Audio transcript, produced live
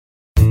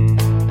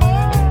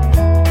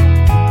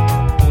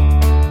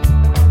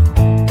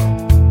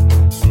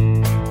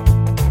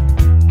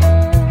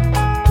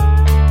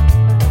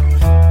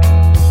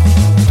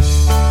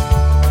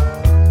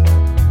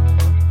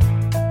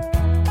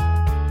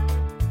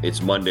It's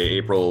Monday,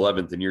 April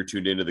 11th, and you're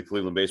tuned into the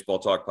Cleveland Baseball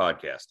Talk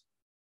podcast.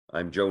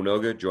 I'm Joe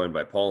Noga, joined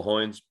by Paul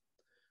Hoynes.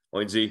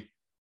 Hoynesy,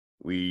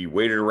 we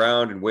waited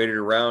around, and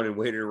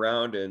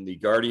the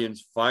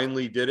Guardians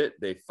finally did it.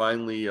 They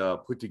finally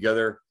put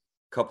together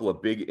a couple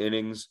of big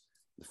innings.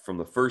 From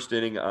the first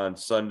inning on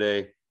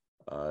Sunday,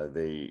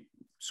 they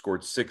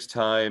scored 6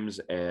 times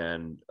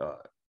and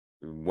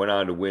went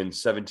on to win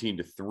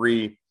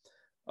 17-3.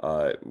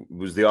 It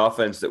was the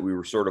offense that we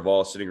were sort of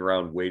all sitting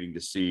around waiting to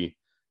see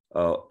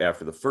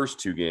after the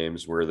first 2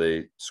 games, where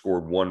they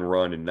scored 1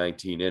 run in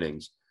 19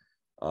 innings.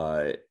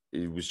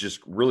 It was just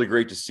really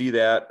great to see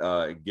that.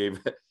 It gave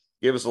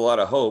us a lot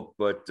of hope,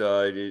 but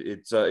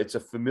it's a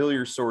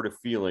familiar sort of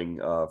feeling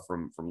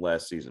from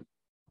last season.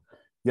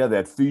 Yeah,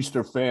 that feast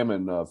or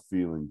famine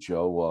feeling,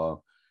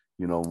 Joe.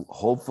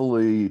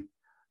 Hopefully,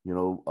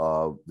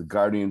 the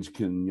Guardians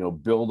can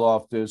build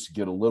off this,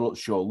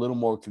 show a little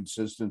more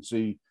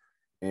consistency,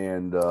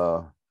 and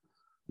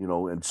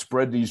and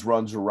spread these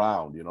runs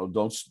around.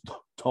 Don't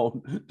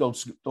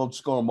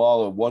score them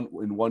all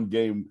in one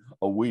game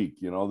a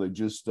week. They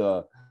just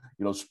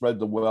spread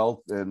the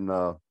wealth. And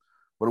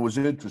but it was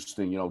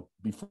interesting.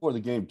 Before the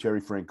game,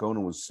 Terry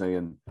Francona was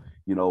saying,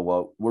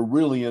 we're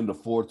really in the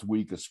 4th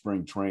week of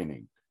spring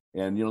training,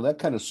 and that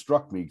kind of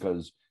struck me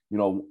because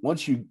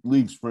once you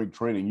leave spring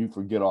training, you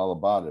forget all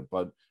about it.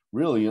 But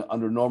really,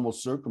 under normal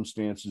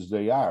circumstances,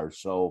 they are.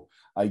 So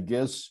I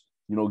guess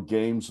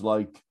games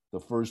like the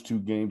first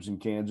 2 games in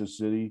Kansas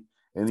City,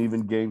 and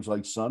even games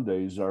like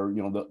Sundays are,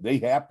 they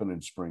happen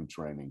in spring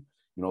training,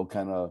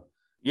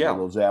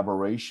 those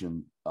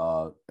aberrations.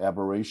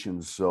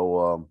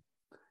 So,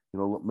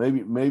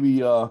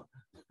 maybe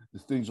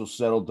things will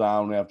settle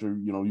down after,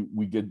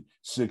 we get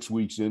 6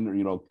 weeks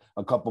in, or,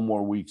 a couple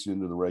more weeks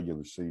into the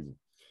regular season.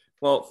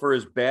 Well, for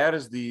as bad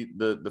as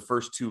the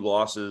first 2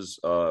 losses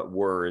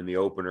were in the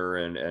opener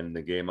and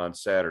the game on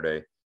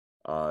Saturday,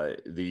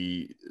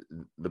 the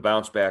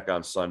bounce back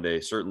on Sunday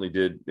certainly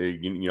did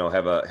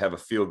have a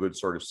feel good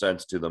sort of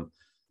sense to them.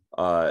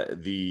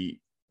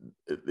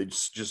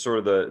 It's just sort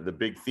of the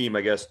big theme,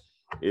 I guess,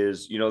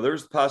 is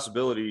there's the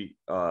possibility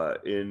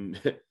in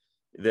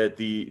that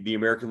the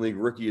American League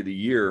Rookie of the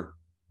Year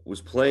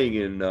was playing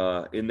in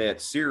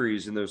that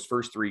series in those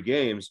first 3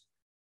 games.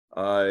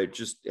 It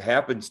just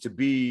happens to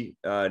be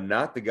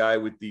not the guy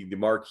with the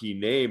marquee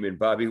name in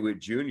Bobby Witt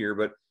Jr.,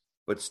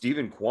 but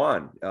Stephen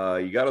Kwan.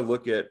 You got to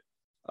look at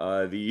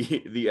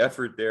the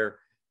effort there.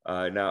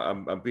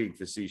 Now I'm being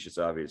facetious,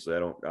 obviously. I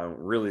don't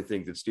really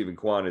think that Stephen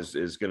Kwan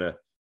is going to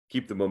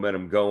keep the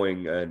momentum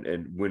going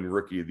and win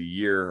Rookie of the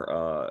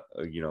Year,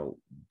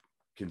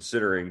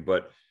 considering,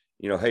 but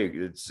hey,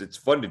 it's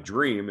fun to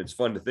dream. It's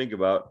fun to think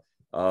about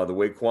the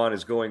way Kwan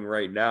is going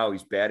right now.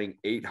 He's batting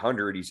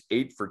 .800. He's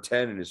 8 for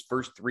 10 in his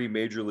first 3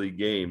 major league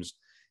games.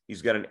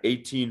 He's got an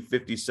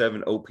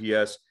 1857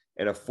 OPS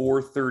and a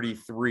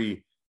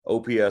 433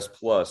 OPS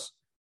plus.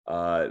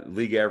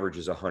 League average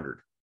is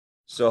 100.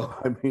 So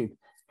I mean,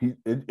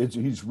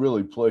 he's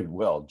really played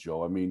well,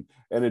 Joe. I mean,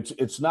 and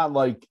it's not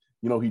like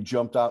he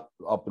jumped up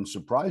and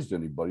surprised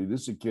anybody.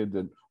 This is a kid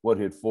that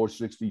hit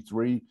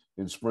 463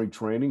 in spring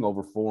training,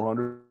 over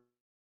 400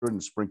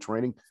 in spring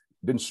training,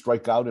 didn't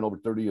strike out in over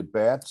 30 at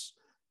bats,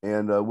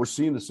 and we're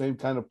seeing the same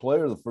kind of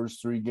player the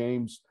first 3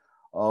 games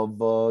of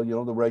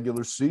the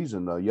regular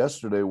season.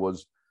 Yesterday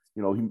was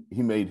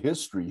he made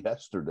history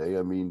yesterday.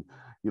 I mean,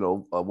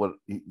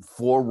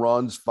 4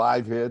 runs,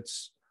 5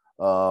 hits.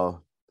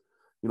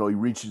 He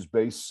reaches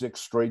base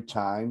 6 straight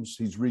times.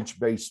 He's reached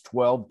base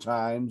 12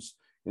 times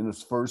in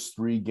his first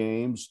 3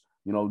 games.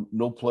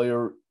 No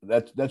player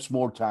that's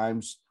more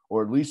times,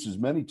 or at least as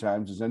many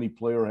times as any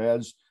player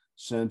has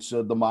since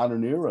the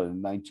modern era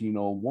in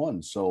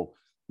 1901. So,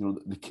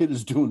 the kid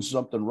is doing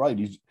something right.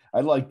 He's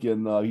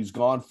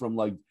gone from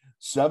like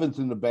 7th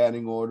in the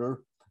batting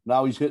order.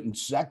 Now he's hitting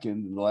 2nd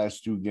in the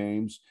last 2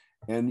 games.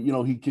 And,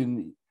 he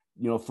can,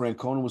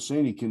 Francona was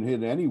saying he can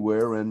hit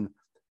anywhere. And,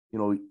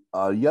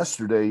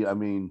 yesterday, I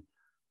mean,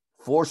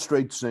 4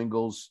 straight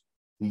singles.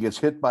 He gets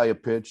hit by a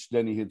pitch,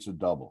 then he hits a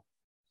double.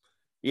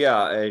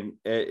 Yeah, and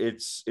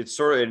it's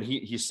sort of, and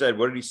he said,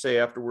 what did he say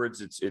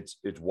afterwards?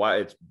 It's why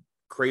it's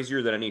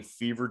crazier than any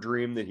fever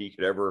dream that he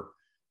could ever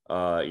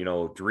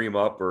dream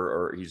up,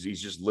 or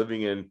he's just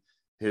living in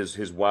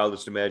his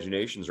wildest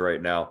imaginations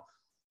right now.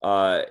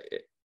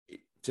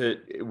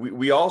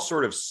 We all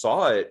sort of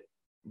saw it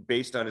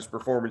based on his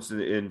performance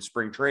in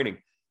spring training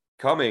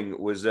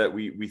coming, was that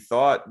we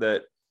thought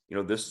that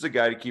this is a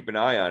guy to keep an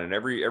eye on. And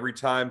every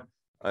time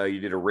you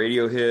did a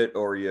radio hit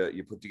or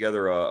you put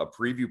together a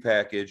preview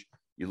package,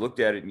 you looked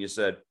at it and you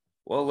said,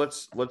 well,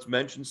 let's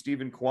mention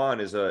Stephen Kwan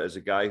as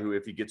a guy who,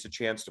 if he gets a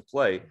chance to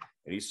play,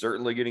 and he's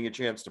certainly getting a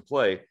chance to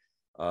play,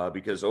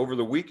 because over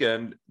the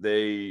weekend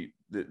the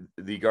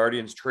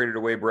Guardians traded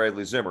away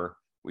Bradley Zimmer.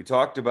 We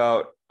talked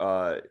about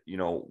the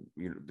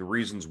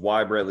reasons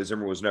why Bradley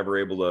Zimmer was never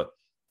able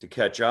to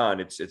catch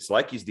on. It's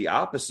like he's the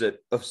opposite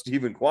of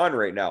Stephen Kwan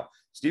right now.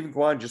 Stephen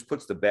Kwan just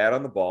puts the bat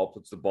on the ball,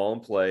 puts the ball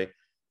in play,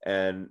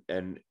 and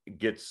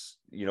gets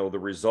the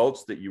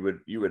results that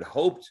you had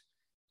hoped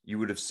you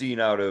would have seen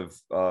out of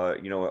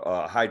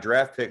a high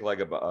draft pick like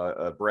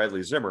a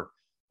Bradley Zimmer.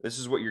 This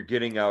is what you're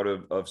getting out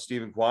of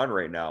Stephen Kwan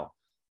right now.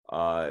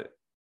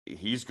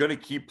 He's going to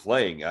keep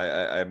playing.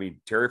 I mean,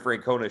 Terry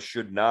Francona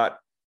should not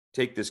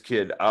take this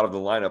kid out of the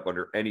lineup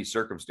under any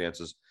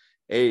circumstances.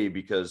 A,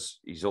 because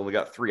he's only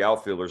got 3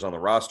 outfielders on the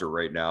roster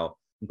right now,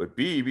 but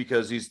B,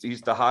 because he's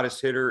the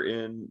hottest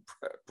hitter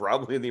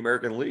probably in the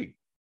American League.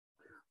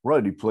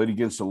 Right. He played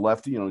against a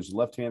lefty. He's a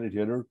left-handed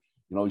hitter.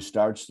 He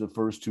starts the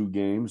first 2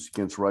 games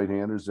against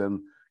right-handers.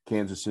 Then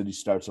Kansas City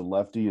starts a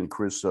lefty, and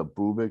Chris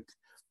Bubik.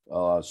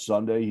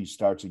 Sunday he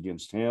starts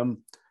against him.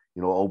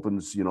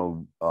 Opens.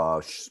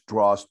 Miles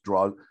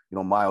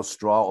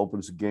Straw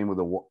opens the game with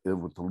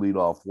the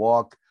leadoff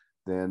walk.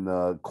 Then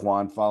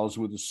Kwan follows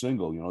with a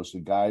single. It's the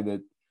guy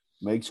that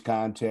makes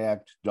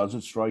contact,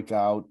 doesn't strike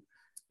out,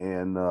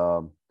 and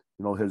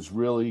has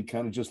really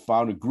kind of just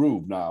found a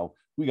groove. Now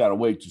we got to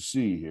wait to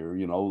see here.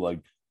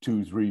 Like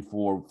 2, 3,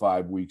 4,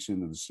 5 weeks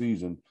into the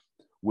season,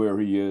 where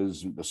he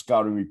is. The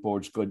scouting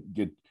reports could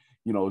get,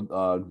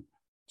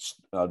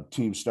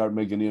 teams start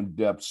making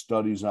in-depth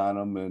studies on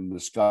him, and the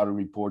scouting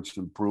reports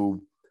improve.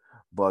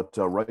 But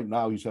right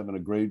now, he's having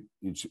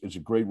it's a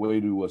great way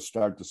to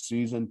start the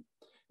season,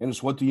 and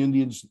it's what the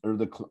Indians or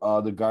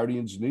the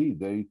Guardians need.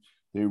 They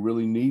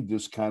really need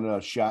this kind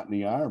of shot in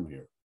the arm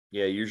here.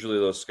 Yeah, usually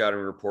those scouting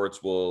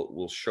reports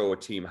will show a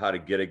team how to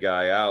get a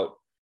guy out.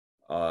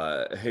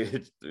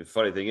 The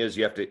funny thing is,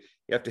 you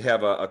have to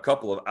have a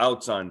couple of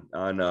outs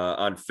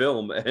on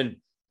film, and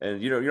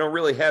you don't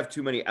really have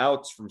too many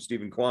outs from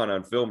Stephen Kwan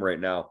on film right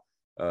now.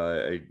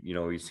 I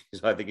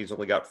think he's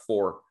only got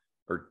 4,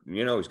 or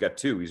he's got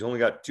 2. He's only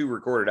got 2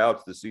 recorded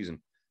outs this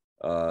season,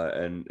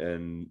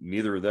 and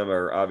neither of them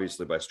are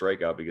obviously by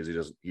strikeout, because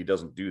he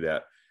doesn't do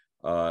that.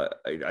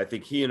 I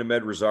think he and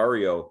Ahmed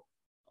Rosario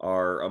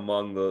are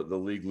among the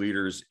league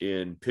leaders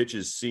in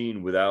pitches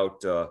seen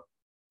without a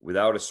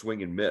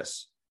swing and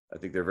miss. I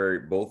think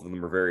both of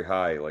them are very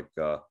high, like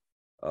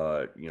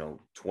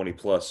 20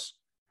 plus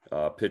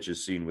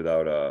pitches seen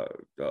without a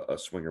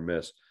swing or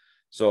miss.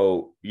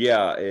 So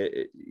yeah,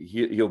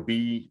 he'll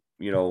be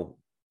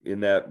in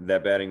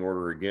that batting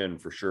order again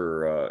for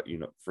sure.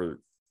 For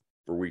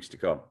weeks to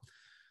come.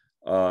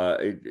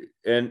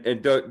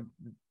 And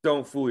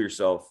don't fool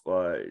yourself.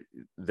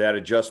 That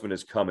adjustment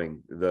is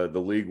coming. The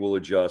league will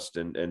adjust,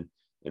 and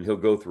he'll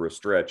go through a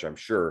stretch, I'm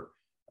sure.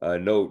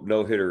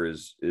 No hitter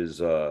is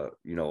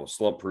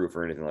slump proof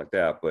or anything like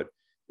that, but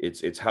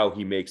it's how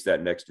he makes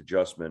that next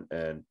adjustment,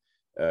 and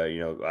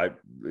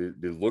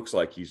it looks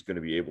like he's going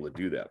to be able to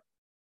do that.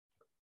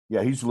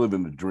 Yeah, he's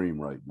living the dream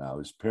right now.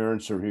 His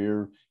parents are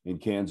here in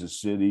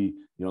Kansas City.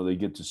 They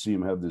get to see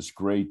him have this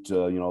great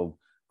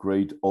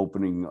great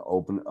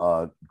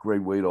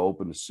way to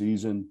open the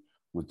season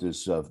with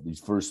these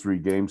first 3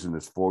 games in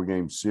this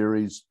 4-game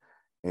series.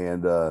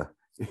 And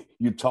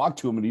you talk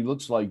to him, and he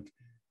looks like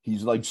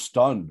he's like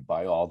stunned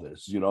by all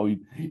this.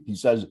 He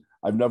says,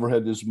 "I've never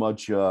had this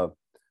much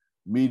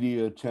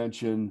media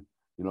attention."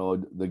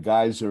 The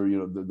guys are,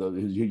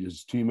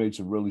 his teammates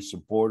have really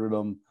supported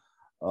him.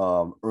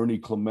 Ernie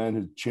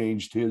Clement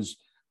has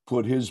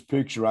put his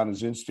picture on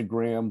his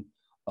Instagram,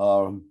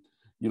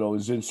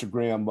 his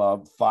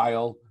Instagram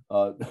file.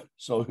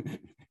 So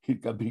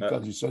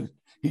because he said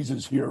he's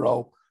his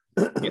hero.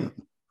 Yeah.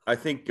 I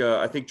think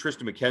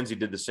Tristan McKenzie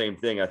did the same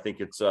thing. I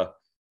think it's a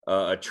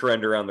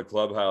trend around the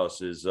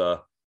clubhouse is,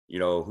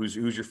 who's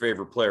your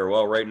favorite player?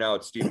 Well, right now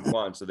it's Stephen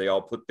Kwan. So they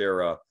all put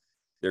their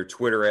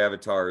Twitter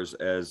avatars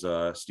as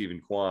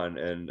Stephen Kwan.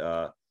 And,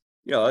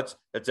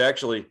 that's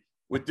actually,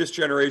 with this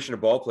generation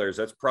of ball players,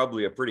 that's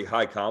probably a pretty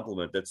high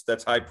compliment.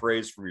 That's high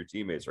praise from your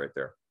teammates right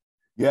there.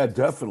 Yeah,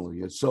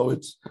 definitely. And so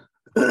it's,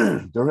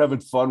 they're having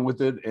fun with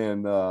it,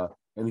 and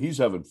he's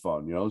having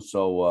fun,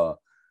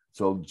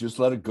 so just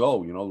let it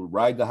go,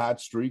 ride the hot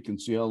streak and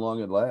see how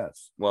long it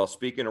lasts. Well,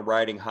 speaking of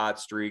riding hot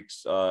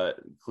streaks,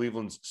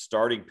 Cleveland's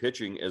starting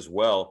pitching as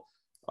well.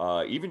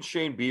 Even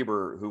Shane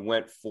Bieber, who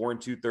went 4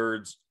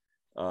 2/3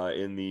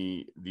 in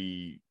the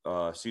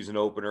season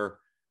opener.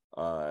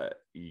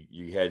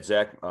 You had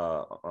Zach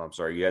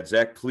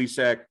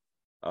Plesac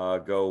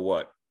go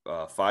what?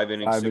 5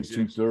 innings, 5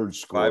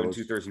 2/3. 5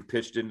 2/3. He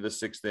pitched into the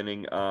 6th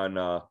inning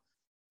on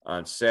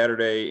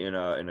Saturday in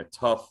a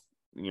tough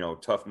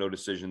no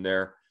decision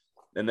there.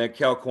 And then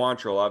Cal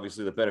Quantrill,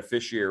 obviously the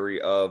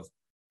beneficiary of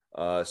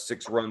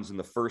 6 runs in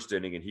the 1st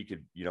inning, and he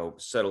could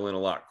settle in a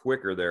lot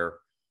quicker there.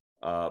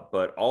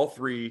 But all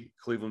 3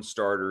 Cleveland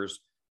starters,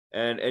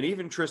 and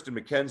even Tristan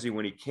McKenzie,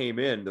 when he came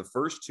in the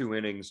first 2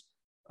 innings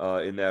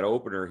in that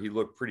opener, he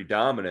looked pretty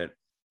dominant.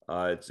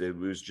 It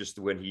was just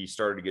when he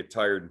started to get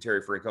tired, and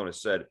Terry Francona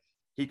said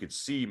he could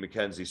see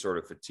McKenzie sort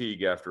of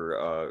fatigue after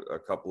a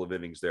couple of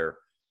innings there.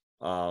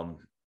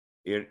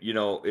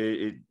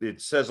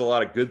 It says a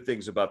lot of good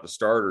things about the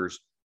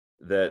starters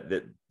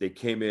that they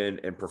came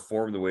in and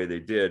performed the way they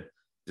did,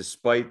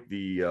 despite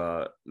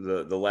the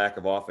lack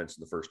of offense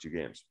in the first 2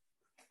 games.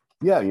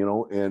 Yeah,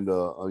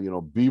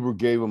 Bieber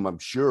gave him, I'm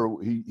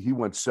sure he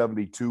went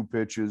 72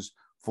 pitches,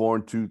 4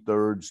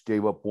 2/3,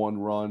 gave up 1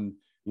 run.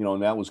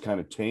 and that was kind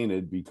of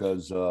tainted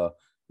because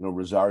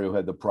Rosario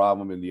had the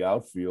problem in the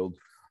outfield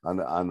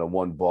on the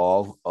one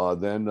ball.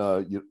 Then,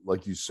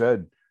 like you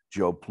said,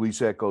 Joe,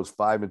 Plesac goes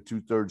 5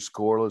 2/3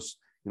 scoreless.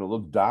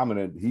 Looked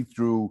dominant. He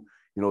threw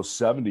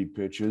 70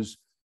 pitches,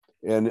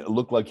 and it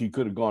looked like he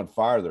could have gone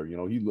farther.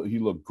 He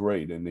looked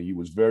great, and he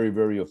was very,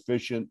 very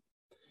efficient.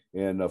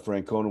 And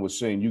Francona was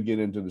saying, you get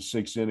into the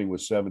sixth inning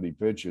with 70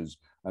 pitches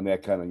on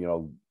that kind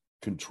of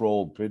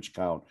controlled pitch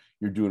count,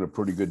 you're doing a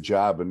pretty good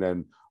job. And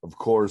then, of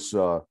course,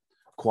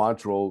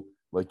 Quantrill,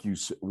 like you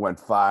went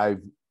five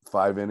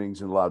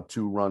innings and allowed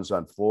 2 runs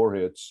on 4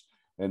 hits,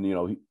 and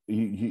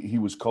he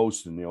was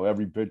coasting.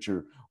 Every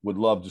pitcher would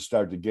love to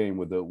start the game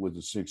with a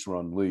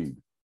 6-run lead.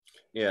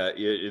 Yeah,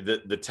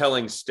 the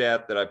telling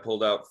stat that I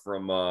pulled out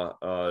from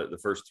the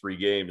first 3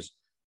 games,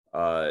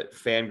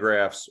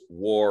 Fangraphs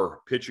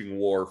pitching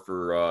war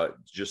for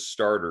just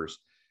starters.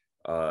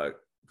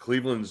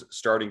 Cleveland's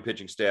starting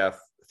pitching staff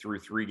through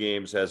 3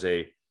 games has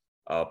a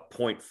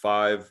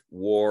 0.5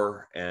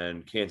 WAR,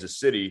 and Kansas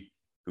City,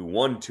 who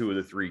won 2 of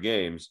the 3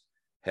 games,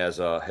 has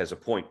a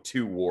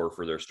 0.2 WAR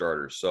for their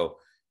starters. So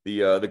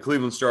the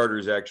Cleveland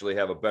starters actually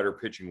have a better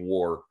pitching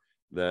WAR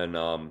than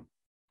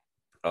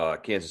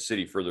Kansas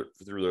City through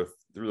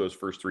those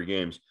first 3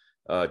 games,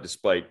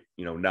 despite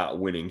not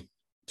winning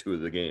 2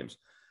 of the games.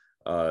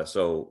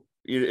 So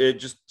it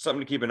just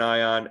something to keep an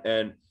eye on.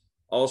 And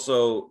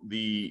also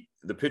the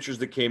pitchers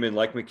that came in,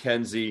 like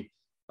McKenzie,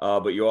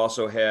 but you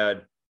also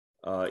had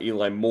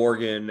Eli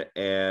Morgan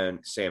and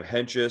Sam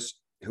Hentges,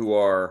 who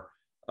are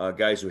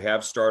guys who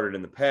have started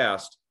in the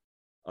past,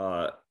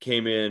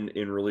 came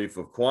in relief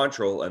of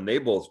Quantrill, and they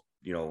both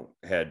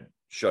had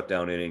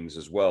shutdown innings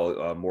as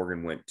well.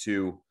 Morgan went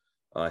 2,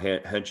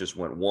 Hentges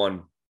went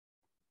 1.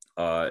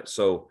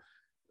 So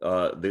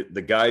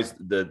the guys,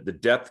 the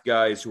depth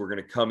guys who are going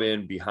to come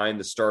in behind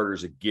the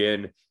starters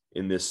again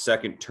in this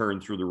second turn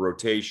through the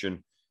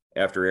rotation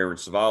after Aaron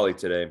Savali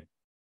today,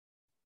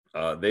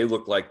 they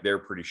look like they're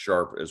pretty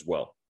sharp as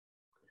well.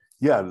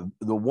 Yeah,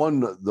 the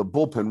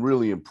bullpen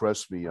really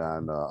impressed me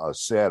on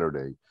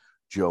Saturday,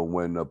 Joe,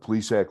 when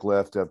Plesac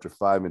left after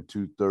 5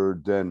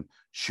 2/3, then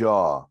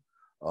Shaw,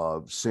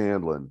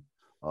 Sandlin,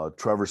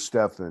 Trevor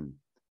Stephan,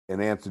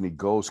 and Anthony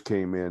Ghost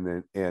came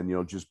in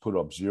and just put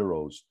up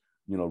zeros.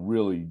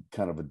 Really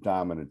kind of a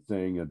dominant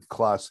thing. And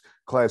Class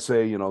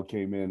A,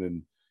 came in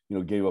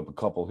and gave up a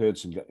couple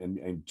hits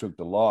and took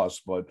the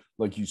loss. But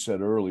like you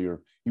said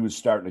earlier, he was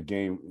starting a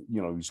game.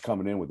 He's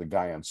coming in with a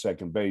guy on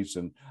second base,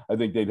 and I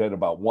think they'd had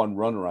about 1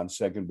 runner on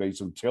second base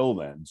until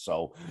then.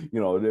 So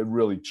it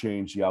really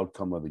changed the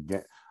outcome of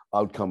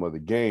the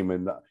game.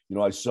 And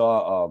I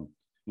saw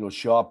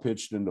Shaw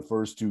pitched in the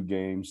first 2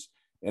 games,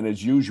 and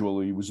as usual,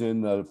 he was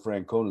in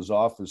Francona's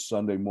office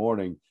Sunday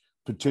morning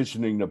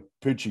petitioning to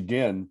pitch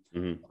again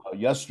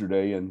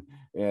yesterday, and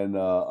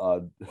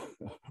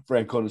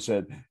Francona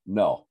said,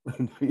 no,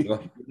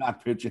 you're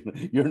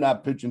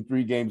not pitching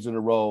 3 games in a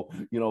row,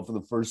 for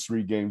the first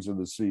 3 games of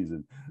the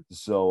season.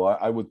 So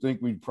I would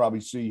think we'd probably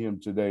see him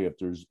today if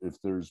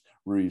there's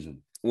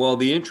reason. Well,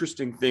 the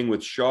interesting thing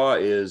with Shaw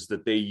is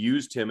that they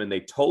used him, and they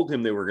told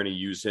him they were going to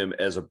use him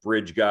as a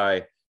bridge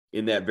guy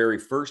in that very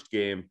first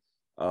game.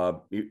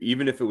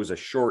 Even if it was a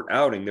short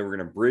outing, they were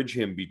going to bridge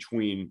him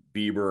between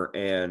Bieber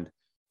and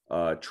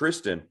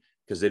Tristan,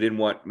 because they didn't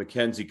want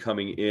McKenzie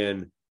coming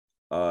in,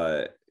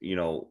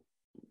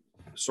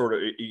 sort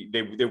of,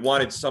 they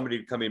wanted somebody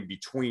to come in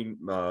between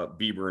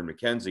Bieber and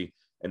McKenzie,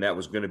 and that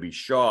was going to be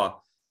Shaw.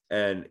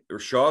 And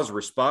Shaw's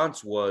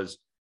response was,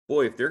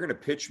 boy, if they're going to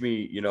pitch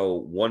me,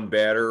 1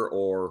 batter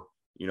or,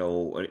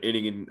 an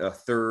inning in a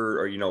third,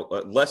 or,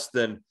 less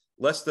than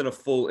a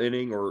full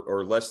inning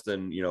or less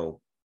than,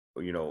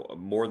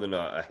 more than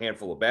a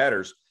handful of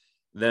batters,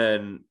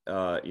 then,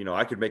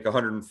 I could make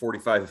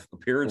 145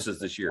 appearances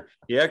this year.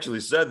 He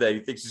actually said that he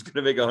thinks he's going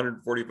to make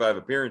 145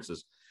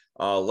 appearances.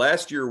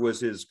 Last year was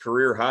his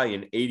career high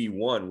in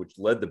 81, which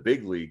led the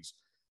big leagues.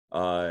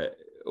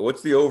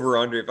 What's the over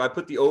under? If I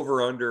put the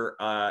over under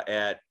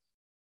at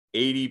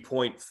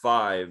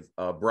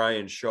 80.5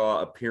 Brian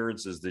Shaw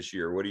appearances this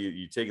year, what are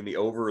you taking, the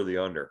over or the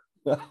under?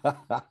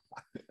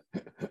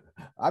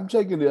 I'm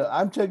taking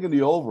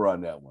the over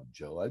on that one,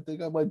 Joe. I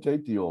think I might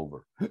take the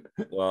over.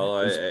 Well,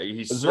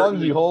 as long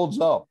as he holds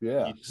up,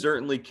 yeah, he's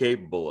certainly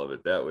capable of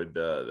it. That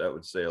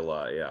would say a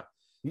lot. Yeah,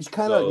 he's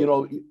kind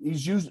of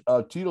he's used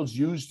Tito's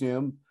used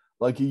him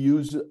like he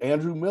used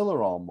Andrew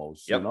Miller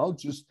almost. Yep.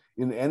 Just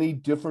in any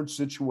different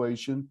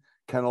situation,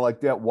 kind of like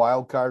that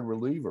wild card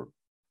reliever.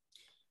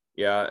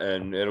 Yeah,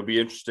 and it'll be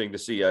interesting to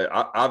see.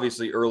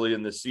 Obviously, early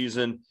in the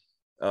season,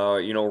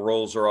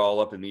 roles are all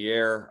up in the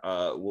air.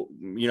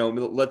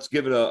 Let's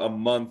give it a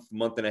month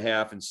and a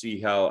half and see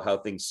how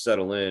things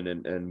settle in,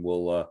 and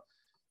we'll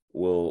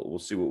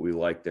see what we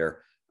like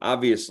there.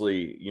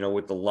 Obviously,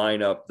 with the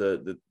lineup,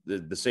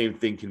 the same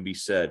thing can be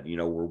said.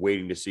 We're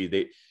waiting to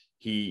see.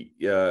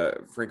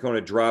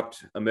 Francona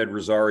dropped Ahmed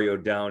Rosario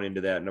down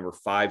into that number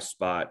 5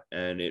 spot,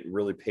 and it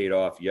really paid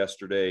off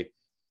yesterday.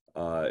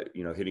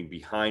 Hitting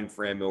behind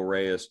Franmil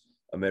Reyes,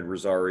 Ahmed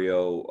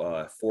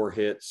Rosario, 4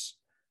 hits.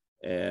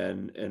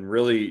 and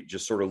really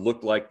just sort of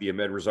looked like the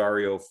Ahmed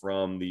Rosario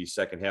from the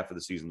second half of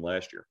the season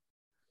last year.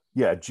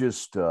 Yeah,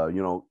 just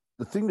the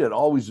thing that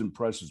always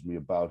impresses me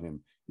about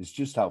him is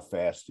just how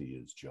fast he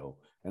is, Joe.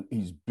 And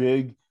he's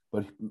big,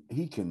 but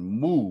he can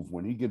move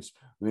when he gets,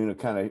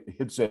 kind of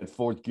hits that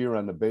fourth gear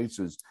on the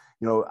bases.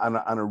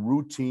 On a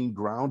routine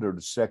grounder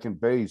to second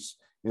base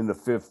in the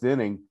fifth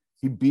inning,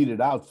 he beat it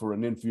out for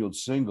an infield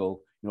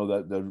single.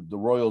 The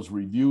Royals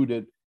reviewed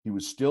it. He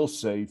was still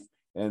safe.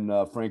 And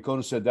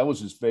Francona said that was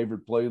his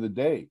favorite play of the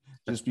day,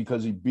 just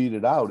because he beat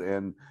it out.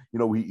 And,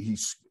 he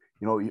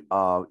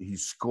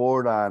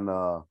scored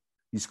on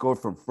he scored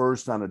from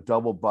first on a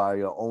double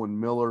by Owen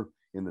Miller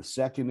in the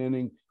second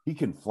inning. He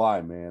can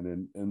fly,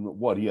 man. And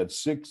what, he had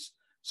six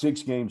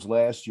games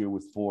last year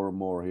with 4 or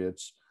more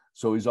hits.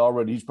 So he's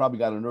probably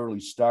got an early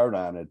start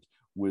on it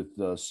with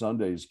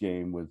Sunday's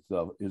game with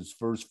his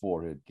first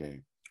 4-hit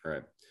game. All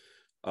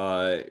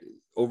right.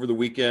 Over the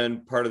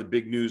weekend, part of the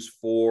big news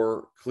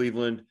for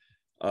Cleveland,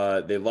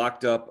 they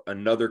locked up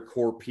another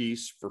core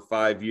piece for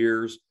 5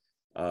 years.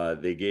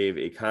 They gave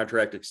a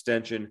contract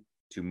extension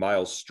to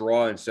Miles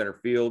Straw in center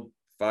field,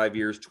 5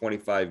 years,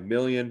 $25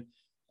 million.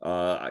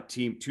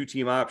 Two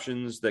team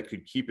options that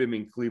could keep him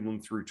in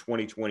Cleveland through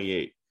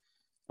 2028.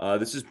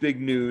 This is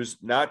big news,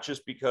 not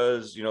just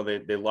because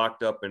they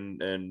locked up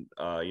and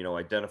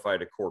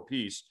identified a core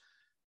piece,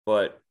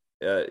 but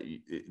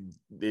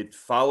it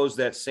follows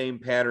that same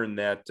pattern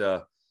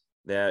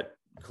that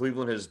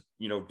Cleveland has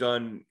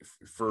done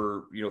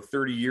for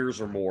 30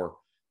 years or more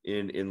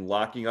in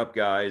locking up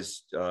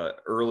guys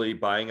early,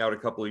 buying out a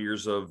couple of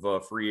years of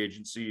free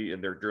agency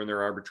and during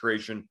their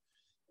arbitration,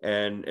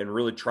 and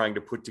really trying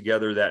to put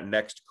together that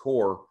next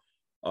core.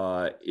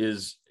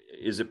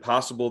 Is it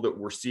possible that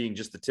we're seeing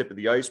just the tip of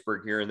the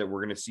iceberg here, and that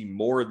we're going to see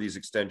more of these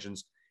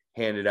extensions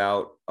handed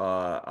out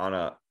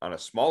on a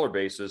smaller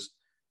basis,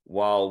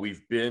 while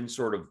we've been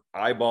sort of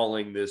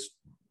eyeballing this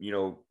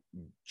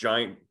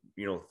giant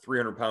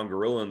 300-pound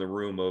gorilla in the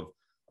room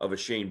of a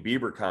Shane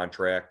Bieber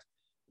contract?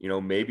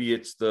 Maybe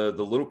it's the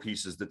little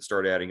pieces that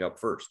start adding up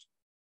first.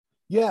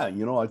 Yeah,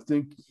 I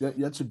think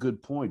that's a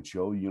good point,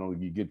 Joe.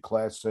 You get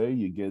Class A,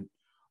 you get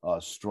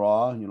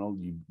Straw.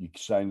 You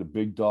sign the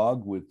big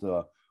dog with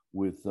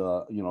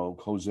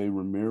Jose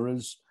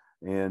Ramirez,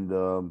 and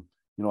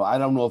I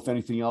don't know if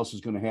anything else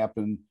is going to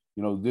happen.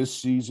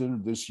 This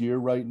year,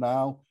 right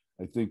now.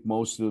 I think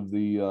most of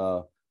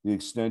the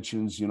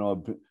extensions,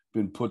 have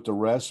been put to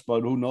rest.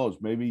 But who knows?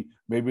 Maybe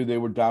they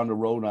were down the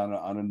road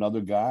on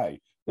another guy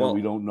that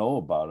we don't know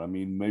about. I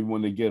mean, maybe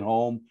when they get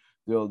home,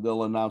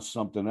 they'll announce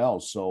something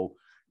else. So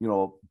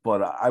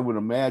but I would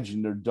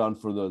imagine they're done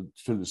for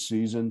the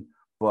season.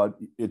 But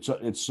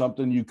it's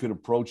something you could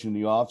approach in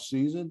the off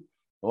season,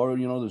 or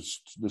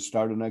the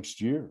start of next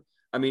year.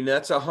 I mean,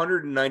 that's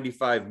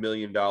 $195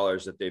 million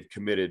that they've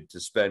committed to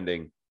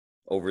spending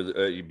over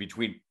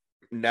between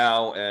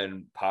now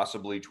and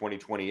possibly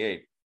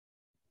 2028.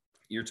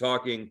 You're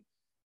talking,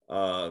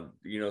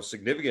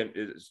 significant,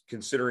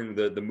 considering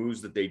the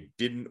moves that they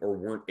didn't or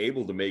weren't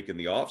able to make in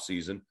the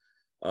offseason.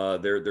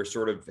 They're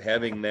sort of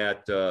having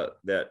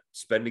that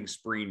spending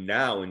spree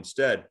now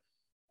instead.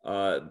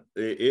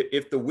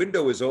 If the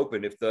window is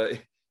open, if the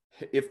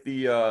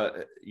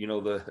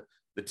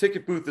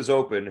ticket booth is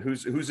open,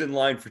 who's in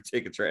line for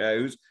tickets right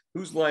now?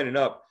 Who's lining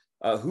up?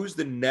 Who's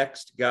the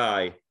next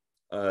guy?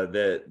 I'm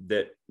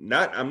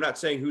not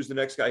saying who's the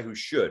next guy who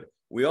should.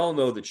 We all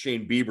know that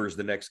Shane Bieber is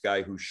the next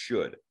guy who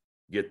should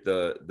get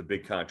the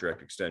big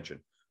contract extension.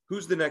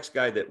 Who's the next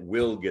guy that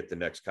will get the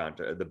next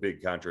contract, the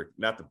big contract,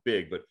 not the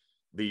big, but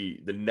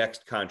the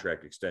next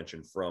contract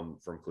extension from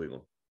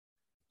Cleveland?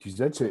 Because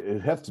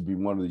it has to be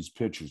one of these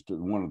pitchers,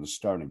 one of the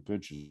starting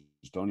pitchers,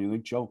 don't you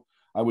think, Joe?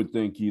 I would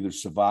think either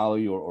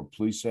Savali or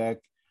Plesac.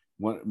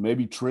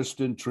 Maybe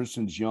Tristan.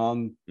 Tristan's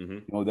young.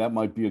 Mm-hmm. That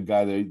might be a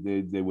guy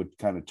they would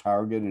kind of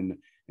target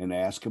and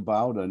ask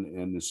about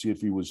and to see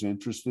if he was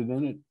interested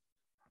in it.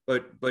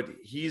 But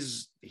he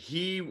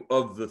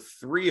of the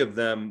three of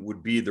them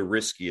would be the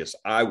riskiest.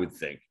 I would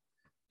think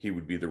he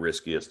would be the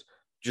riskiest,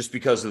 just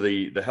because of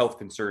the health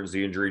concerns,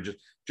 the injury,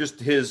 just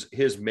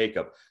his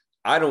makeup.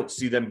 I don't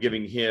see them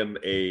giving him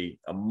a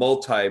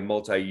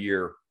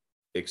multi-year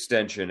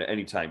extension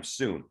anytime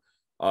soon.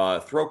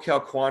 Throw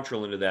Cal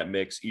Quantrill into that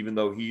mix, even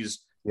though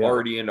he's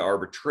already into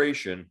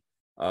arbitration.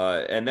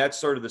 And that's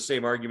sort of the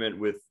same argument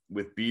with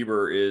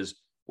Bieber is,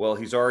 well,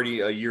 he's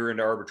already a year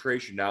into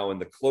arbitration now. And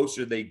the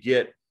closer they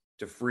get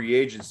to free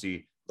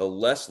agency, the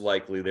less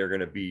likely they're going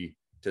to be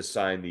to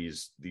sign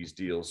these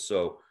deals.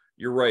 So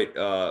you're right.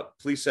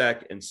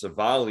 Plesac and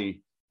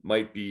Savali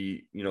might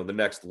be, the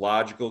next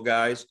logical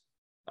guys.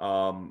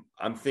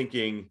 I'm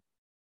thinking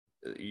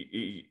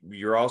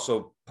you're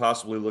also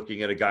possibly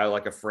looking at a guy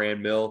like a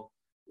Fran Mill.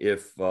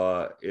 If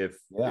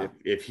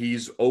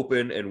he's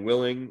open and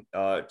willing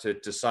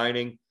to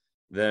signing,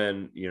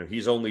 then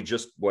he's only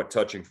just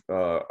touching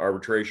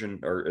arbitration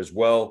or as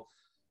well.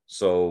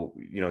 So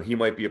he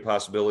might be a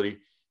possibility.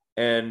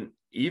 And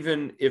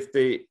even if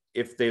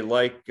they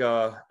like,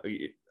 I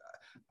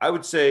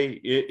would say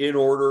in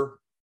order,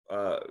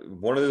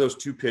 one of those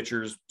two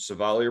pitchers,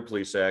 Savali or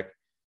Plesac,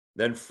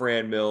 then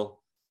Franmil,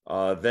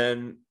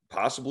 then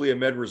possibly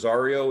Ahmed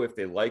Rosario if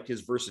they like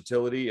his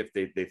versatility, if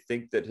they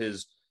think that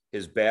his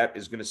bat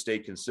is going to stay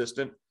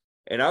consistent.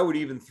 And I would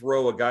even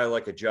throw a guy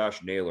like a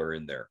Josh Naylor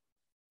in there,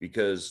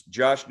 because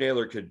Josh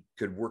Naylor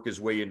could work his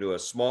way into a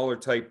smaller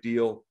type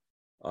deal.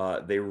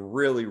 They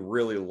really,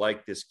 really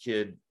like this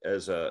kid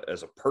as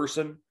a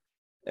person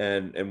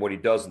and what he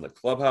does in the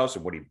clubhouse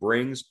and what he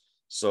brings.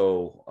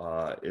 So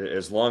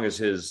as long as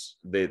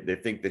they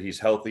think that he's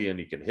healthy and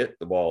he can hit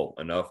the ball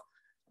enough,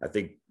 I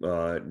think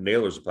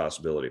Naylor's a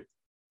possibility.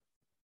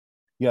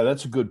 Yeah,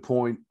 that's a good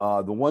point.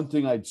 The one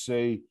thing I'd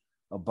say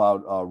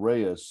about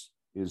Reyes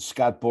is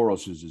Scott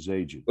Boras is his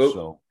agent. Oh,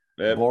 so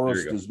yep,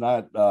 Boras does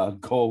not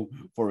go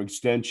for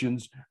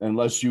extensions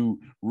unless you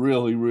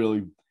really,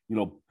 really,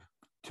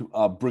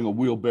 to bring a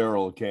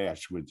wheelbarrow of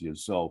cash with you.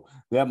 So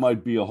that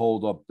might be a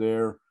hold up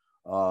there.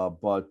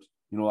 But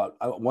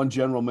one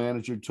general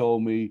manager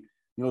told me,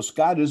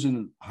 Scott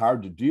isn't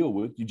hard to deal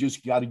with. You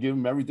just got to give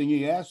him everything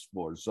he asks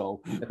for.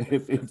 So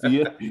if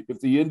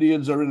the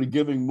Indians are in a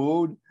giving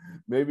mood,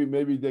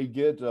 maybe they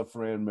get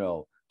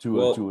Franmil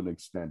to an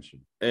extension.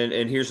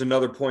 And here's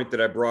another point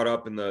that I brought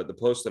up in the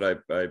post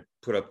that I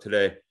put up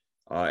today,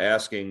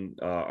 asking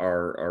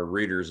our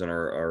readers and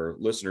our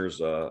listeners,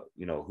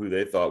 who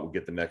they thought would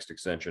get the next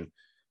extension.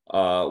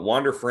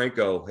 Wander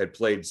Franco had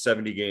played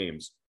 70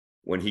 games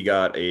when he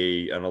got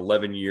an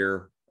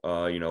 11-year,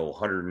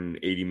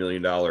 $180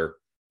 million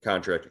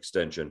contract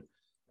extension.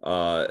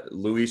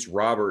 Luis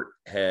Robert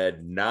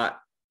had not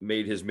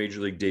made his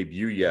major league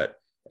debut yet,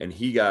 and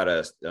he got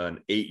an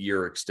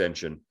 8-year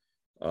extension,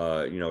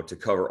 to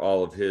cover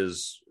all of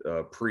his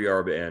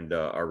pre-arb and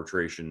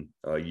arbitration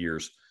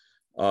years.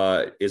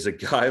 Is a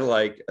guy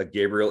like a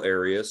Gabriel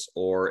Arias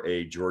or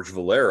a George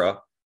Valera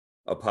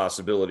a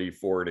possibility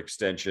for an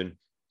extension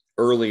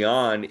early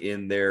on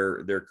in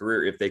their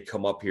career if they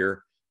come up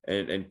here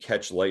and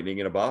catch lightning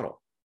in a bottle?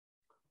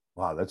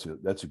 Wow,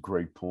 that's a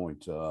great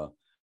point.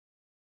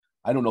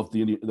 I don't know if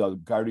the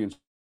Guardians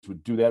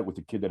would do that with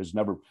a kid that has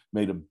never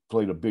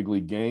played a big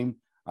league game.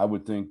 I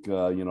would think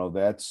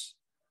that's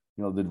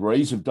the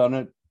Rays have done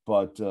it,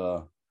 but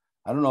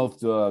I don't know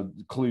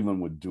if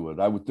Cleveland would do it.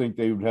 I would think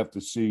they would have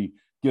to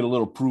get a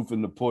little proof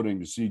in the pudding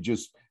to see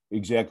just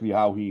exactly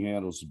how he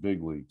handles the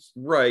big leagues.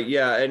 Right.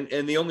 Yeah.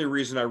 And the only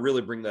reason I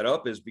really bring that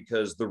up is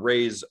because the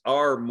Rays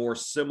are more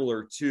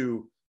similar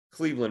to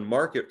Cleveland's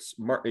market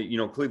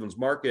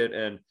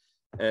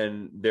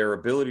and their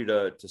ability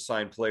to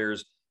sign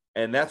players.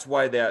 And that's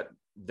why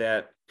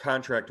that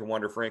contract to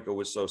Wander Franco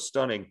was so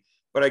stunning.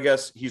 But I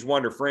guess he's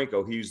Wander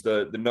Franco. He's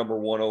the number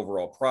one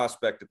overall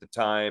prospect at the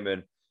time,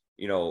 and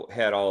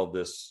had all of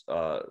this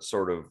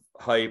sort of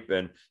hype,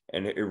 and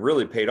it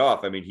really paid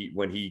off. I mean,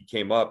 when he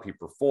came up, he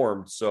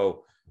performed.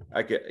 So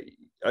I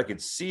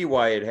could see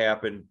why it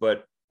happened,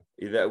 but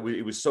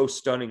it was so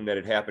stunning that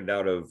it happened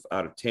out of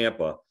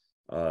Tampa.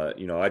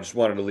 I just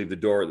wanted to leave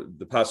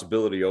the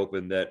possibility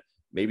open that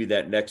maybe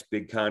that next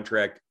big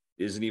contract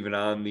isn't even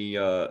on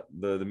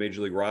the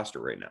major league roster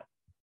right now.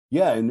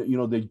 Yeah, and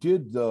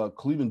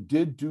Cleveland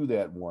did do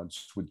that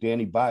once with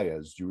Danny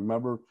Baez. Do you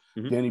remember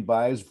Danny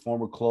Baez,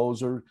 former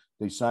closer?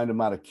 They signed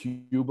him out of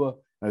Cuba,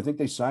 and I think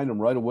they signed him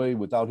right away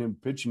without him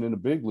pitching in the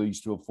big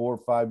leagues to a 4 or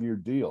 5 year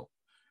deal.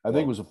 I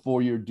think it was a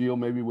 4-year deal,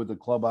 maybe with a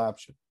club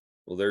option.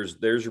 Well, there's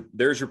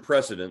your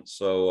precedent.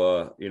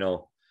 So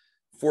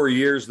 4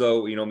 years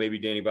though, maybe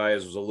Danny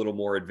Baez was a little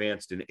more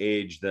advanced in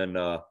age than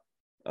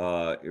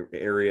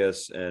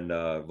Arias and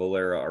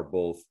Valera are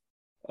both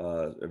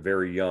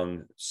very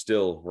young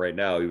still right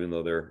now, even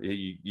though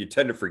you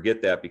tend to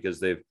forget that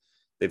because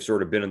they've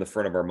sort of been in the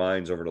front of our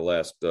minds over the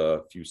last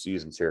few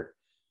seasons here.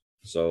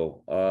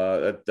 So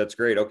that's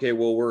great. Okay,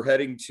 well, we're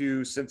heading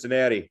to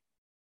Cincinnati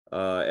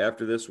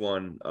after this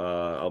one.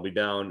 I'll be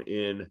down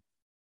in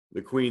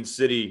the Queen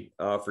City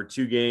for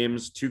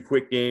 2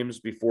 quick games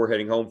before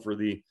heading home for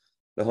the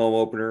home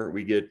opener.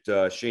 We get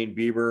Shane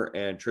Bieber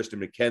and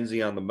Tristan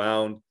McKenzie on the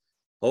mound.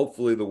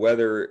 Hopefully the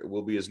weather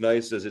will be as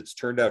nice as it's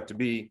turned out to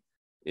be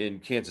in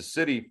Kansas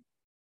City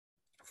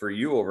for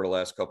you over the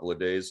last couple of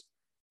days.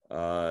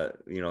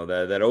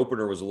 That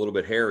opener was a little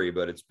bit hairy,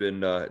 but it's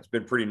been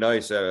pretty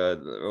nice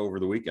over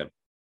the weekend.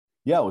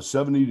 Yeah, it was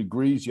 70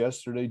 degrees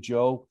yesterday,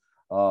 Joe.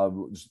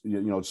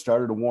 It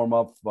started to warm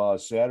up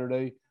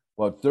Saturday,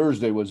 but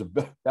Thursday was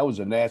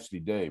a nasty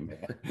day,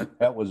 man.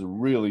 That was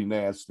really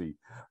nasty.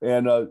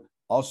 And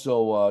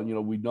also,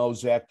 we know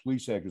Zach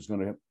Plesac is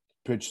going to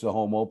pitch the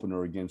home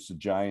opener against the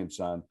Giants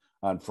on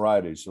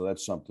Friday, so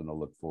that's something to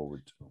look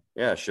forward to.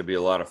 Yeah, it should be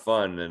a lot of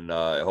fun, and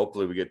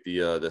hopefully we get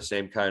the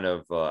same kind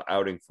of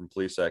outing from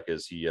Plesac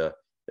as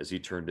he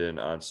turned in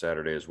on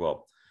Saturday as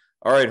well.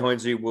 All right,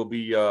 Hoinsey, we'll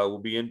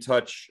be in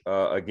touch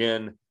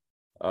again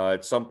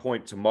at some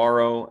point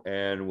tomorrow,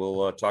 and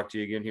we'll talk to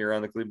you again here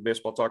on the Cleveland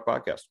Baseball Talk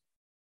podcast.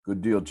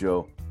 Good deal,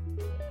 Joe.